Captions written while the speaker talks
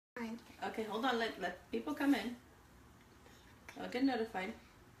in. Okay, hold on. Let people come in. I'll get notified.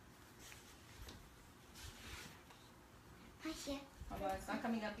 Right here. Hold on, it's not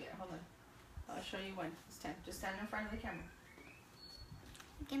coming up yet. Hold on. I'll show you when. It's time. Just stand in front of the camera.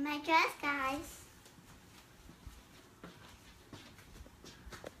 Look at my dress, guys.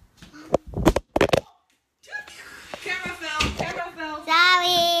 Camera fell. Camera fell.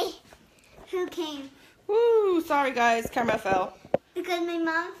 Sorry. Who came? Woo! Sorry, guys. Camera fell. Because my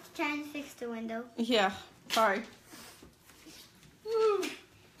mom's trying to fix the window. Yeah. Sorry. Woo!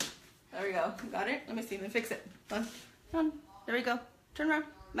 There we go. Got it? Let me see. Let me fix it. Come on. There we go. Turn around.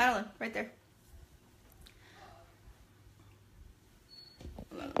 Madeline, right there.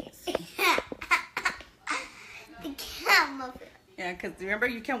 The camera. Yeah, because remember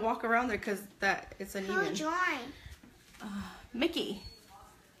you can't walk around there because it's uneven. Who joined? Mickey.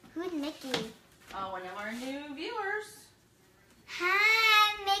 Who's Mickey? One of our new viewers.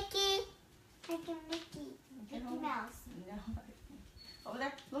 Hi, Mickey. Mickey. Mickey Mouse. No. Over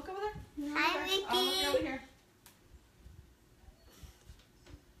there. Look over there. Hi, Over there. Mickey. Oh, look over here.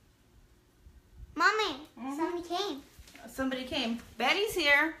 Mommy, somebody came. Somebody came. Betty's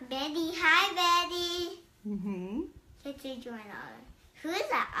here. Betty, hi, Betty. Mm-hmm. Let's join our. Who is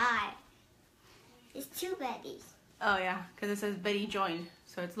that I? There's two Bettys. Oh, yeah, because it says Betty joined,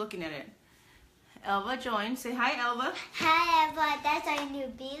 so it's looking at it. Elva joined. Say hi, Elva. Hi, Elva. That's our new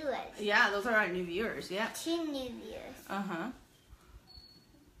viewers. Yeah, those are our new viewers, yeah. 2 new viewers. Uh-huh.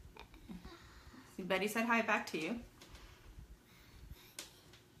 See, Betty said hi back to you.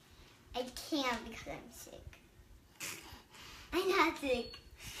 I can't because I'm sick. I'm not sick.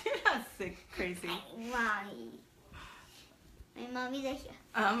 You're not sick, crazy. Mommy. My mommy's right here.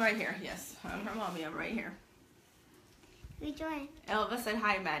 I'm right here, yes. I'm her mommy. I'm right here. Who joined? Elva said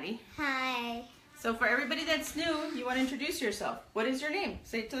hi, Maddie. Hi. So for everybody that's new, you want to introduce yourself. What is your name?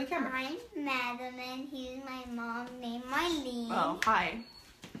 Say it to the camera. I'm Madeline. Here's my mom named Marlene. Oh, hi.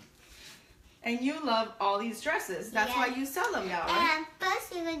 And you love all these dresses. That's why you sell them now, right? And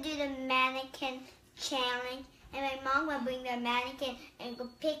first we're going to do the mannequin challenge. And my mom will bring the mannequin and go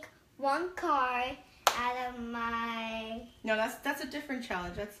pick one card out of my... No, that's a different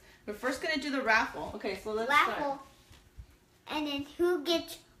challenge. We're first going to do the raffle. Okay, so let's start. raffle. And then who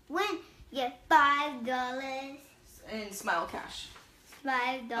gets win? Get $5 In Smile Cash.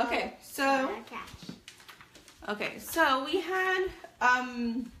 $5. Okay, so Cash. okay, so we had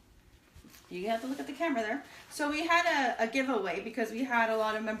you have to look at the camera there. So we had a giveaway because we had a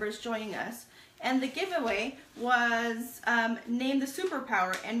lot of members joining us, and the giveaway was name the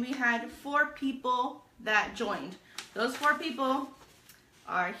superpower, and we had 4 people that joined. Those 4 people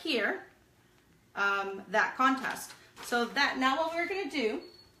are here. That contest. So that now what we're gonna do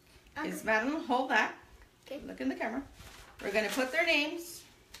is Madeline, hold that. Okay. Look in the camera. We're gonna put their names.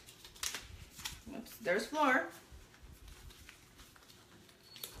 Oops, there's Flor.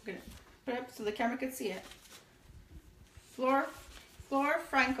 We're gonna put it up so the camera can see it. Flor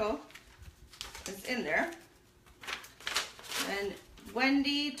Franco is in there. And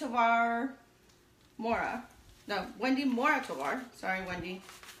Wendy Tovar Mora. No, Wendy Mora Tovar. Sorry, Wendy.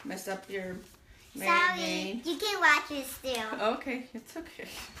 Messed up your Sorry, name. you can watch it still. Okay, it's okay.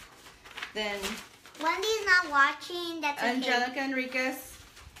 Then Wendy's not watching. That's okay. Angelica Enriquez.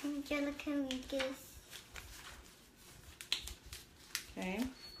 Angelica Enriquez. Okay.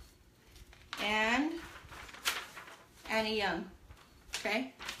 And Annie Young.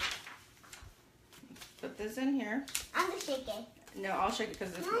 Okay. Put this in here. I'm gonna shake it. No, I'll shake it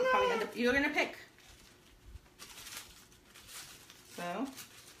because it's No, probably no. end up. You're gonna pick. So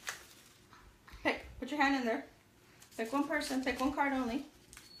pick. Put your hand in there. Pick one person. Pick one card only.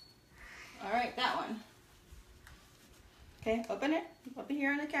 All right, that one. Okay, open it. Open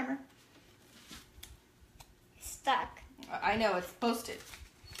here on the camera. Stuck. I know, it's posted.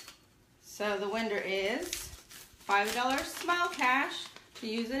 So the winner is $5 Smile Cash to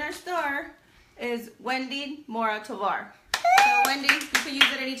use in our store is Wendy Mora Tovar. So Wendy, you can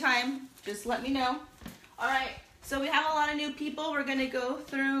use it anytime. Just let me know. All right, so we have a lot of new people. We're gonna go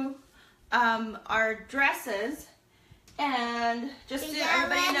through our dresses. And just so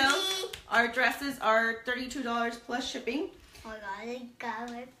everybody knows, our dresses are $32 plus shipping. Oh my god, I got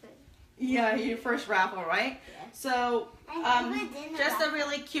my food. Yeah, your first raffle, right? Yeah. So, I never did a just a raffle.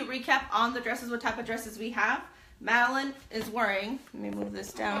 really cute recap on the dresses, what type of dresses we have. Madeline is wearing, let me move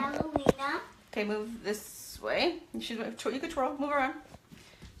this down. Ballerina. Okay, move this way. You could twirl, move around.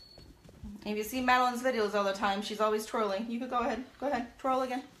 If you see Madeline's videos all the time, she's always twirling. You could go ahead, twirl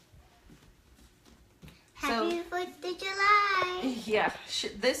again. Happy 4th of July. Yeah,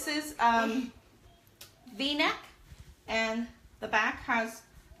 this is V-neck, and the back has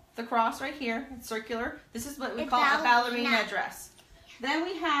the cross right here. It's circular. This is what we A call a ballerina ballerina. dress. Then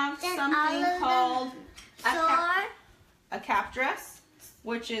we have Then something all of called Sword. a cap dress,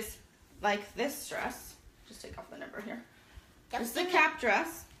 which is like this dress. Just take off the number here. This is the cap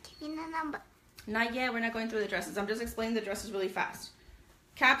dress. Give me the number. Not yet. We're not going through the dresses. I'm just explaining the dresses really fast.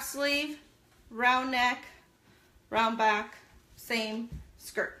 Cap sleeve, round neck, round back, same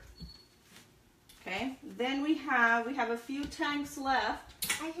skirt. Okay. Then we have a few tanks left.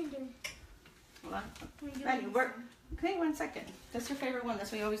 I can do it. Hold on. Okay, 1 second. That's your favorite one.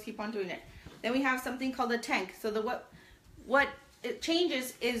 That's why you always keep on doing it. Then we have something called a tank. So what it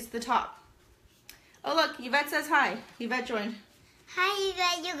changes is the top. Oh look, Yvette says hi. Yvette joined. Hi,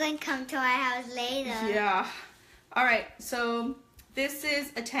 Yvette. You're going to come to our house later. Yeah. All right. So this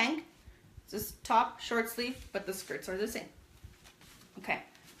is a tank. It's top, short sleeve, but the skirts are the same. Okay.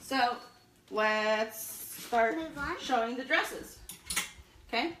 So let's start showing the dresses.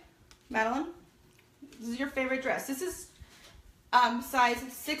 Okay, Madeline, this is your favorite dress. This is size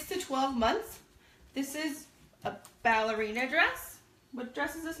 6 to 12 months. This is a ballerina dress. What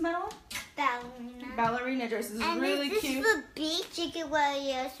dress is this, Madeline? Ballerina. Ballerina dress. This is And really is this cute. for beach? You could wear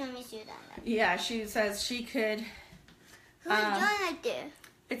your swimming suit on it. Yeah, she says she could. Who's doing it there?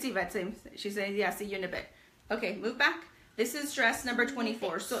 It's Yvette. She's saying, yeah, see you in a bit. Okay, move back. This is dress number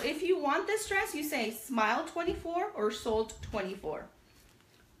 24. So if you want this dress, you say smile 24 or sold 24.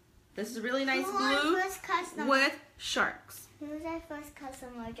 This is really nice blue with sharks. Who's our first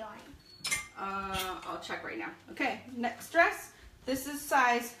customer joining? I'll check right now. Okay, next dress. This is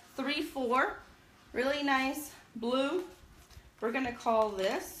size 3-4. Really nice blue. We're going to call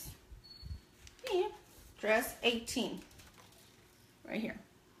this dress 18. Right here.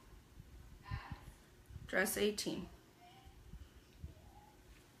 Dress 18.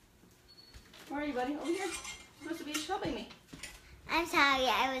 Where are you, buddy? Over here. You're supposed to be helping me. I'm sorry,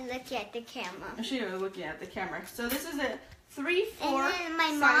 I was looking at the camera. She was looking at the camera. So this is a 3-4 And then my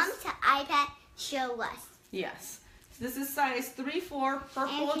size. mom's iPad show us. Yes. So this is size 3-4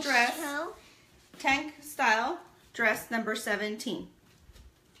 purple And dress, show, tank style dress number 17.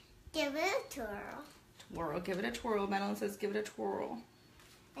 give it a twirl. Twirl. Give it a twirl. Madeline says give it a twirl.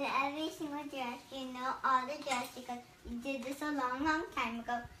 And every single dress, you know all the dress because we did this a long, long time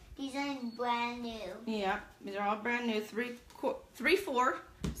ago. These are brand new. Yeah, these are all brand new. 3-4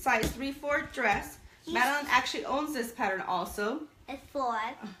 size 3-4 dress. Madeline actually owns this pattern also. At 4.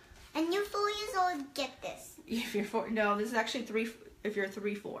 And you're 4 years old, get this. If you're 4, no, this is actually 3. If you're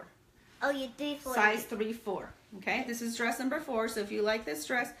 3-4. Oh, you're 3-4. Size 3-4. Okay, this is dress number 4. So if you like this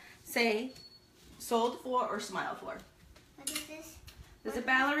dress, say sold for or smile for. What is this? This is a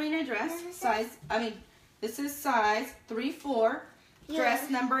ballerina dress. What is This is size 3-4. Dress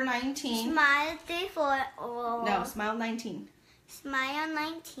number 19. Smile 3-4 or No, smile 19. Smile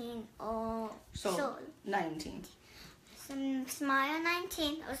 19 or Sold 19. Smile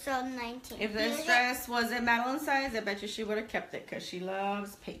 19 or sold 19. If this dress wasn't Madeline's size, I bet you she would have kept it because she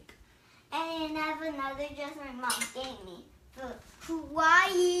loves pink. And I have another dress my mom gave me for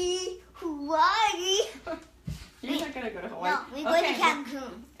Hawaii. Hawaii. You're not going to go to Hawaii. No, we go to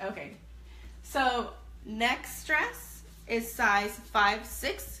Cancun. Okay. So next dress is size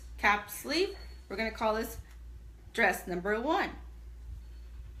 5-6 cap sleeve. We're going to call this dress number 1.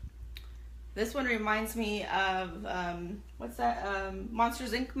 This one reminds me of, what's that,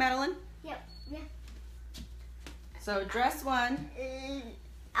 Monsters Inc., Madeline? Yep. Yeah. So dress 1.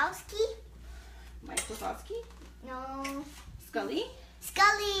 Owski? Mike Wazowski? No. Scully?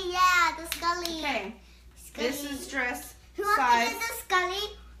 Scully, yeah, the Scully. Okay. Scully. This is dress Who wants size. to get the Scully?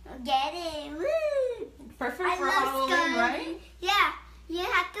 Get it. Woo! Perfect for Halloween, right? Yeah. You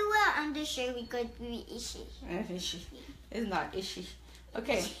have to wear undershirt because we itchy. Ishy. It's not ishy.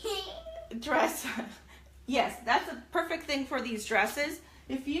 Okay. Dress. Yes, that's a perfect thing for these dresses.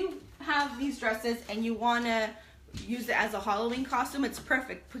 If you have these dresses and you want to use it as a Halloween costume, it's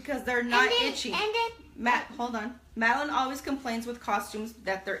perfect because they're not itchy. And then, Hold on. Madeline always complains with costumes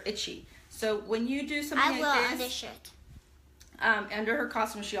that they're itchy. So when you do something like this, undershirt. Under her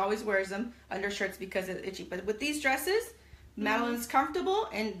costume, she always wears them undershirts because it's itchy. But with these dresses, Madeline's comfortable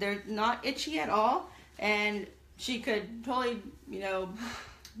and they're not itchy at all. And she could totally,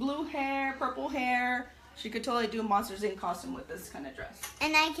 blue hair, purple hair. She could totally do a Monsters Inc. costume with this kind of dress.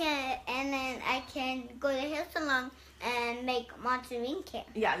 And then I can go to hair salon and make Monster Inc. hair.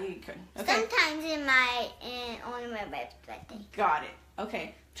 Yeah, you could. Okay. Sometimes on my birthday. Got it.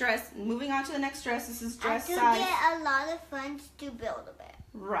 Okay. Moving on to the next dress. This is dress I do size. get a lot of funds to build a bit.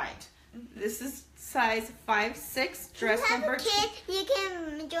 Right. This is size 5'6", dress number. If you have a kid, you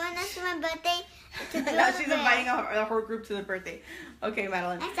can join us for my birthday. Now she's inviting the whole group to the birthday. Okay,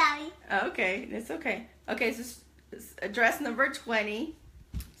 Madeline. I'm sorry. Okay, it's okay. Okay, so dress number 20,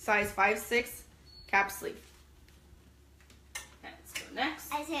 size 5'6", cap sleeve. Let's go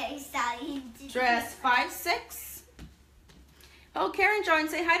next. I'm sorry. Dress 5'6". Oh, Karen joined.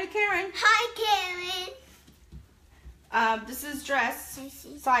 Say hi to Karen. Hi, Karen. This is dress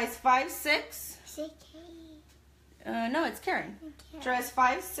size 5'6". Say No, it's Karen. Karen. Dress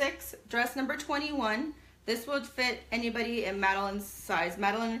 5'6", dress number 21. This would fit anybody in Madeline size.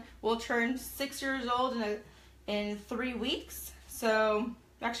 Madeline will turn 6 years old in 3 weeks. So,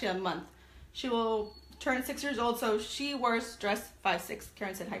 actually a month. She will turn 6 years old, so she wears dress 5'6".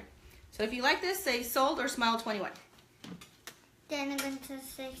 Karen said hi. So if you like this, say sold or smile 21. Then I'm going to 6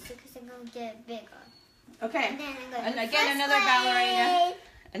 because I'm going to get it bigger. Okay. And then I'm going And to again, another ballerina.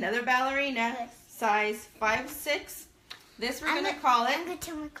 Another ballerina, size 5'6". This we're going to call it. I'm going to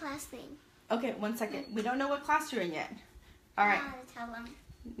tell my class name. Okay, 1 second. We don't know what class you're in yet. All right. Tell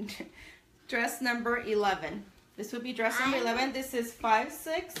them. Dress number 11. This would be dress number 11. This is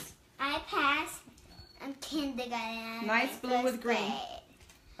 5'6". I passed. I'm kindergarten. Nice blue with green. Grade.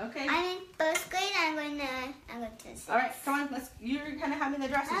 Okay. I'm in first grade. I'm going to. All right, come on. You're kind of having the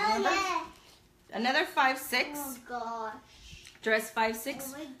dresses. Oh Remember? yeah. Another 5'6". Oh gosh. Dress 5'6".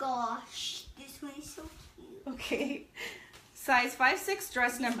 Oh my gosh. This one is so cute. Okay. Size 5'6",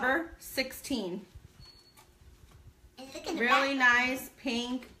 dress number 16. And look at the Really back. nice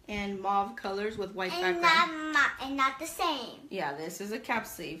pink and mauve colors with white And background. not the same. Yeah, this is a cap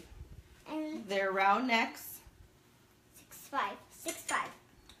sleeve. And They're round necks. 6'5", 6'5",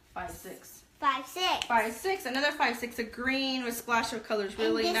 5'6". 5'6". 5'6", another 5'6", a green with splash of colors,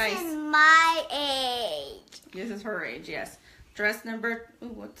 really and this nice. is my age. This is her age, yes. Dress number, ooh,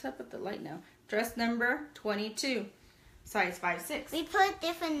 what's up with the light now? Dress number 22, size 5'6". We put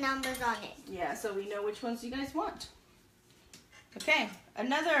different numbers on it. Yeah, so we know which ones you guys want. Okay,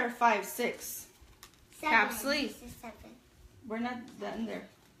 another 5'6". Cap sleeve. This is 7. We're not done there.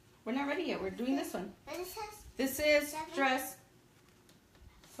 We're not ready yet. We're doing this one. What is this? This is 7? dress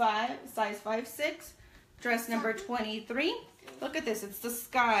size 5'6", dress number 23. Look at this. It's the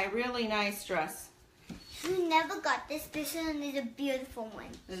sky. Really nice dress. You never got this. This one is a beautiful one.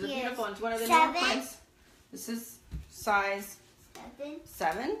 This is a beautiful one. It's one of the 7. newer ones. This is size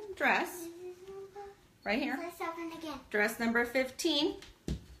 7 dress. Right here. Size 7 again. Dress number 15.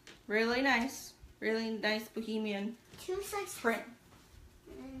 Really nice. Really nice bohemian 2 size print.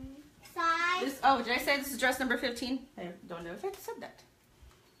 Size Oh, did I say this is dress number 15? I don't know if I said that.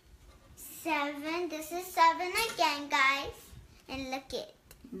 7. This is 7 again, guys. And look it.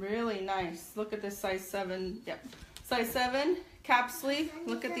 Really nice. Look at this size 7. Yep. Size 7 cap sleeve.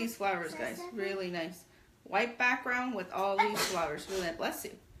 Look at these flowers, guys. Really nice. White background with all these flowers. Really nice. Bless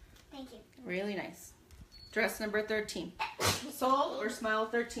you. Thank you. Really nice. Dress number 13. Sold or smile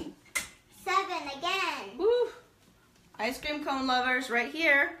 13. 7 again. Woo! Ice cream cone lovers right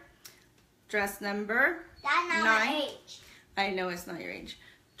here. Dress number That's not 9. my age. I know it's not your age.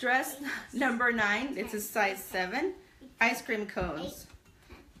 Dress number 9. It's a size 7. Ice cream cones.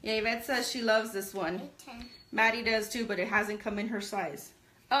 Yeah, Yvette says she loves this one. 8, 10. Maddie does too, but it hasn't come in her size.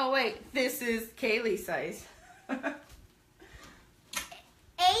 Oh wait, this is Kaylee's size. 8,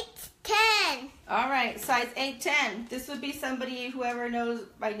 10. All right, size 8, 10. This would be somebody, whoever knows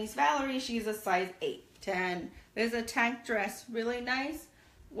my niece Valerie, she's a size 8, 10. There's a tank dress, really nice.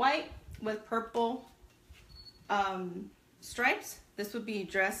 White with purple stripes. This would be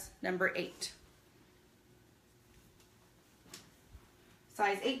dress number 8.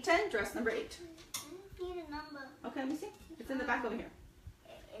 Size 8, 10, dress number 8. I don't need a number. Okay, let me see. It's in the back over here.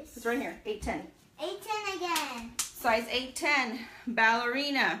 It's It's right here, 8, 10. 8, 10 again. Size 8, 10,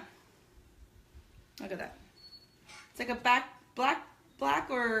 ballerina. Look at that. It's like a black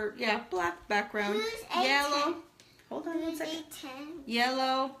or, yeah, black background. Who's 8, Yellow. 10? Hold on one Who's second. 8, 10?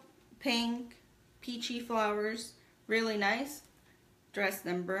 Yellow, pink, peachy flowers. Really nice. Dress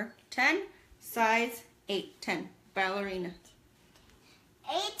number 10, size 8, 10, ballerina.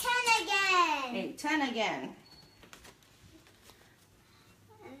 8, 10 again. 8, 10 again.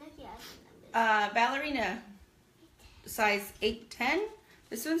 And look at the numbers. Ballerina, size 8, 10.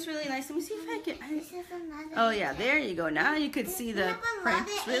 This one's really nice. Let me see if I can. This is another Oh 8, yeah, 10. there you go. Now you could see We the have a print. lot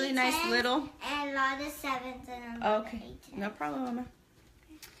of It's really 8, nice 10s little. And a lot of 7s and a lot Okay, of 8, 10. no problem, Mama.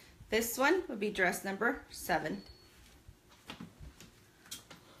 This one would be dress number 7.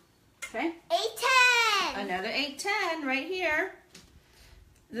 Okay, 8, 10. another 8, 10 right here.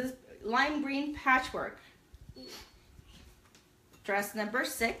 This lime green patchwork. Dress number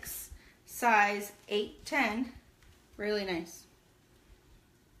 6. size 8-10. Really nice.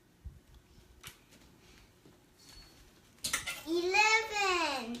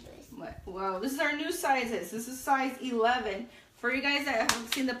 11. Wow, this is our new sizes. This is size 11. For you guys that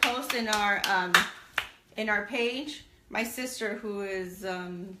haven't seen the post in our page, my sister, who is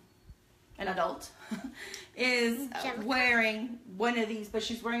an adult, is wearing one of these, but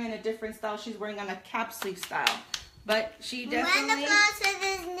she's wearing in a different style. She's wearing on a cap sleeve style. But she definitely... When the class is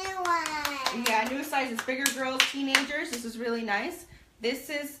this new one. Yeah, new sizes. Bigger girls, teenagers. This is really nice. This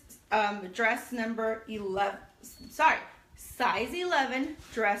is dress number 11. Sorry, size 11,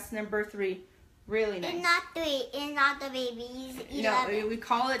 dress number 3. Really nice. It's not 3. It's not the babies. 11. No, we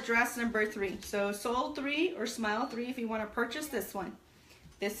call it dress number 3. So sold 3 or smile 3 if you want to purchase this one.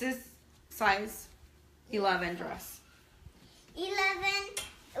 This is size 11 dress. 11.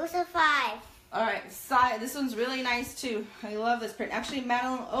 It was a 5. All right, this one's really nice too. I love this print. Actually,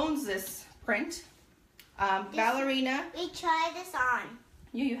 Madelyn owns this print. Ballerina. We tried this on.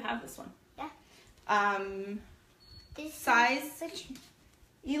 You have this one. Yeah. This size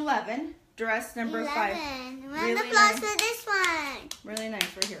 11, dress number 5. When really the class nice. for this one. Really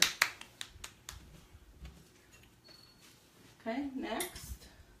nice, right here. Okay, next.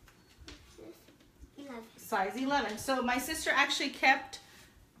 11. Size 11. So my sister actually kept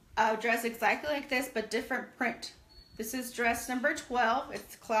a dress exactly like this, but different print. This is dress number 12.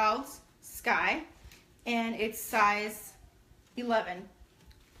 It's clouds, sky, and it's size 11.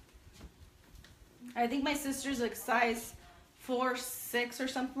 I think my sister's like size 4, 6 or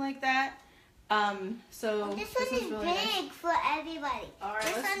something like that. So this one is really big nice. for everybody. All right,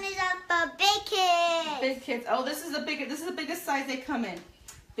 this one is up for big kids. Big kids. Oh, this is the biggest size they come in.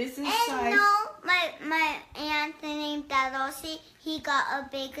 This is and size. No, my aunt named Darosi, he got a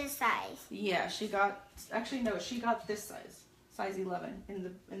bigger size. Yeah, she got. Actually, no, she got this size 11 in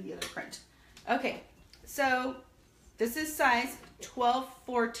the other print. Okay, so this is size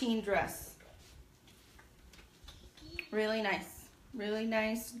 12-14 dress. Really nice, really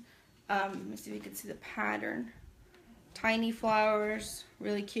nice. Let me see if you can see the pattern. Tiny flowers,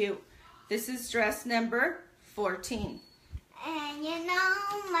 really cute. This is dress number 14. And you know,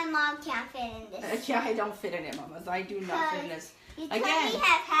 my mom can't fit in this. Yeah, I don't fit in it, mamas. I do not fit in this. You totally have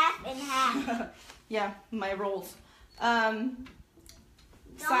half and half. Yeah, my rolls. Size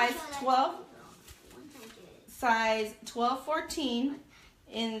 12. Size 12-14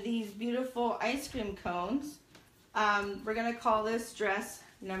 in these beautiful ice cream cones. We're gonna call this dress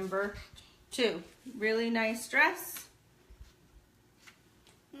number 2. Really nice dress.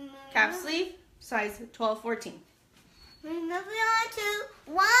 Cap sleeve, size 12-14. We're moving on to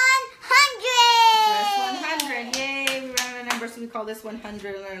 100. Dress 100. Yay! We ran out of numbers, so we call this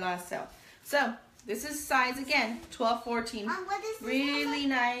 100 in our last sale. So this is size again 12-14. What is this really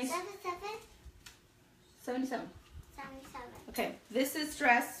number? nice. 77. 77. Okay, this is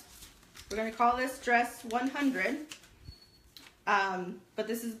dress. We're gonna call this dress 100. But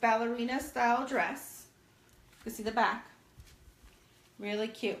this is ballerina style dress. You can see the back. Really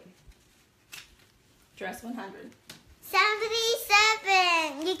cute. Dress 100.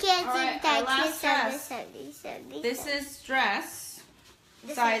 77. You can't All see right, the our text. last dress. 77. This is dress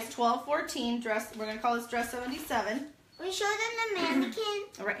size 12-14 dress. We're gonna call this dress 77. We showed them the mannequin.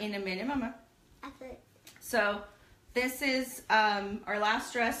 All right, in a minute, Mama. After. So this is our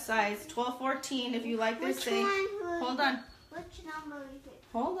last dress, size 12-14. If you like this, say. Hold on. Which number is it?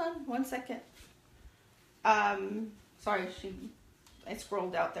 Hold on, 1 second. Sorry, I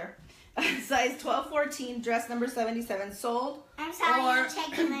scrolled out there. Size 12-14, dress number 77, sold. I'm sorry, I'm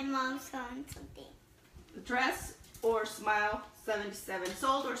checking my mom's phone. Something. Dress or smile 77,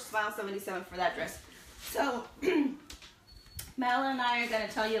 sold or smile 77 for that dress. So, Madelyn and I are going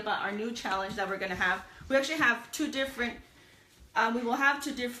to tell you about our new challenge that we're going to have. We actually have 2 different. We will have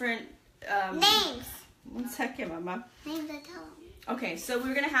 2 different names. 1 second, Mama. Names that tell them. Okay, so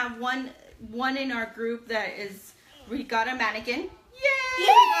we're gonna have one in our group that is. We got a mannequin. Yay! We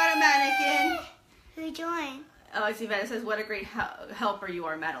got a mannequin. Who joined? Oh, I see that. It says, "What a great helper you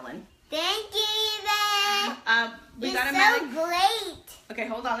are, Madelyn." Thank you, Eva. We You're got a so mannequin. great. Okay,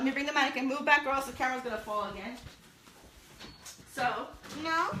 hold on. Let me bring the mannequin. Move back, or else the camera's gonna fall again. So.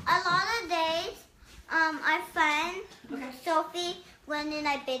 No, a lot of days, our friend Sophie went in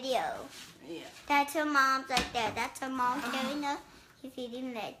a video. Yeah. That's her mom's right there. That's her mom carrying her. He's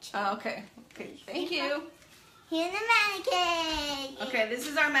eating lunch. Oh, okay. Okay. Thank you. Here's the mannequin. Okay, this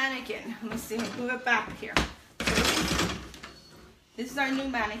is our mannequin. Let me see. Move it back here. This is our new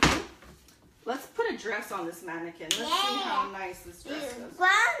mannequin. Let's put a dress on this mannequin. Let's see how nice this dress goes. Well,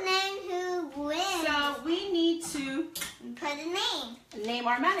 name who wins. So we need to put a name. Name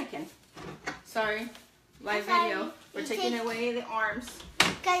our mannequin. Sorry, live I'm sorry. video. We're taking away the arms.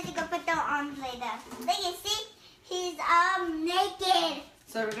 Guys, you can put the arms later. Look, you see? He's naked.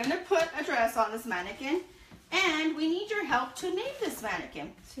 So we're gonna put a dress on this mannequin, and we need your help to name this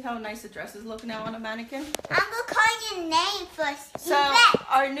mannequin. See how nice the dress is looking now on a mannequin? I'm gonna call your name first. So Yvette.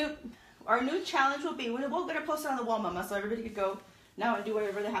 our new challenge will be, we're gonna post it on the wall, Mama, so everybody could go now and do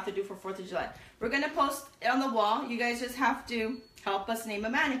whatever they have to do for 4th of July. We're gonna post it on the wall. You guys just have to help us name a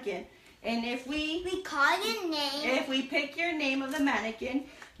mannequin. And if we call your name. If we pick your name of the mannequin,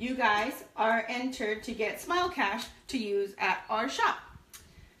 you guys are entered to get Smile Cash to use at our shop.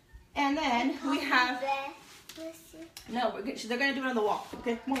 And then we have, no, they're gonna do it on the wall.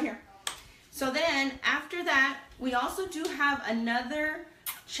 Okay, come over here. So then after that, we also do have another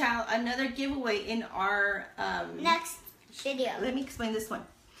giveaway in our next video. Let me explain this one.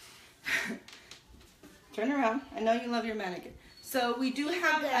 Turn around. I know you love your mannequin. So we do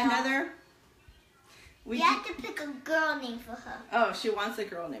have another. You have to pick a girl name for her. Oh, she wants a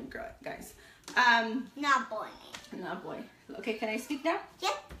girl name, guys. Not boy name. Not boy. Okay, can I speak now?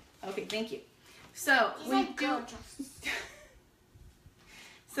 Yep. Okay, thank you. So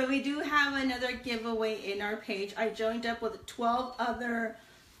So we do have another giveaway in our page. I joined up with 12 other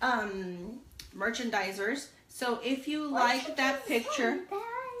merchandisers. So if you like that picture,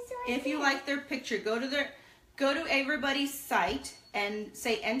 if you like their picture, go to everybody's site and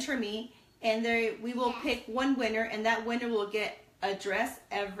say enter me, and we will pick one winner, and that winner will get a dress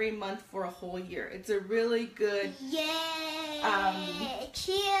every month for a whole year. It's a really good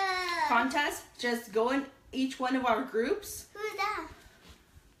contest. Just go in each one of our groups. Who's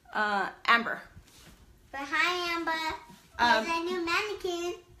that? Amber. But hi, Amber. There's a new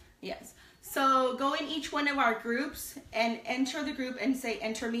mannequin. Yes. So go in each one of our groups and enter the group and say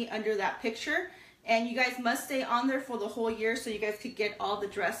enter me under that picture. And you guys must stay on there for the whole year so you guys could get all the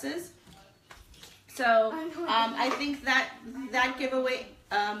dresses. So I think that giveaway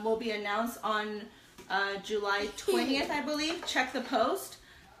will be announced on July 20th, I believe. Check the post.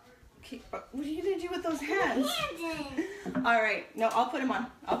 Okay, what are you gonna do with those hands? All right, no, I'll put them on.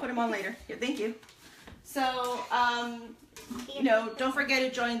 I'll put them on later. Yeah, thank you. So don't forget to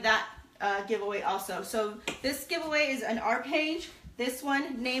join that giveaway also. So this giveaway is on our page. This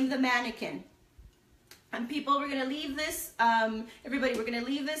one, name the mannequin. And people, we're gonna leave this. Everybody, we're gonna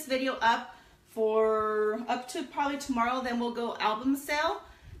leave this video up to probably tomorrow. Then we'll go album sale,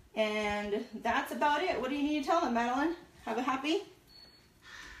 and that's about it. What do you need to tell them, Madeline? Have a happy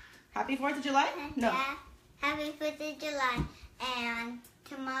 4th of July? No. Yeah, happy 4th of July. And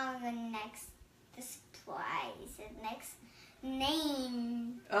tomorrow the next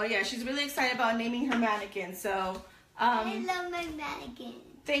name. Oh yeah, she's really excited about naming her mannequin. So I love my mannequin.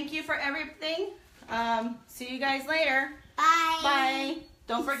 Thank you for everything. See you guys later. Bye. Bye.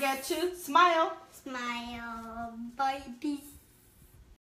 Don't forget to smile. Smile. Bye. Peace.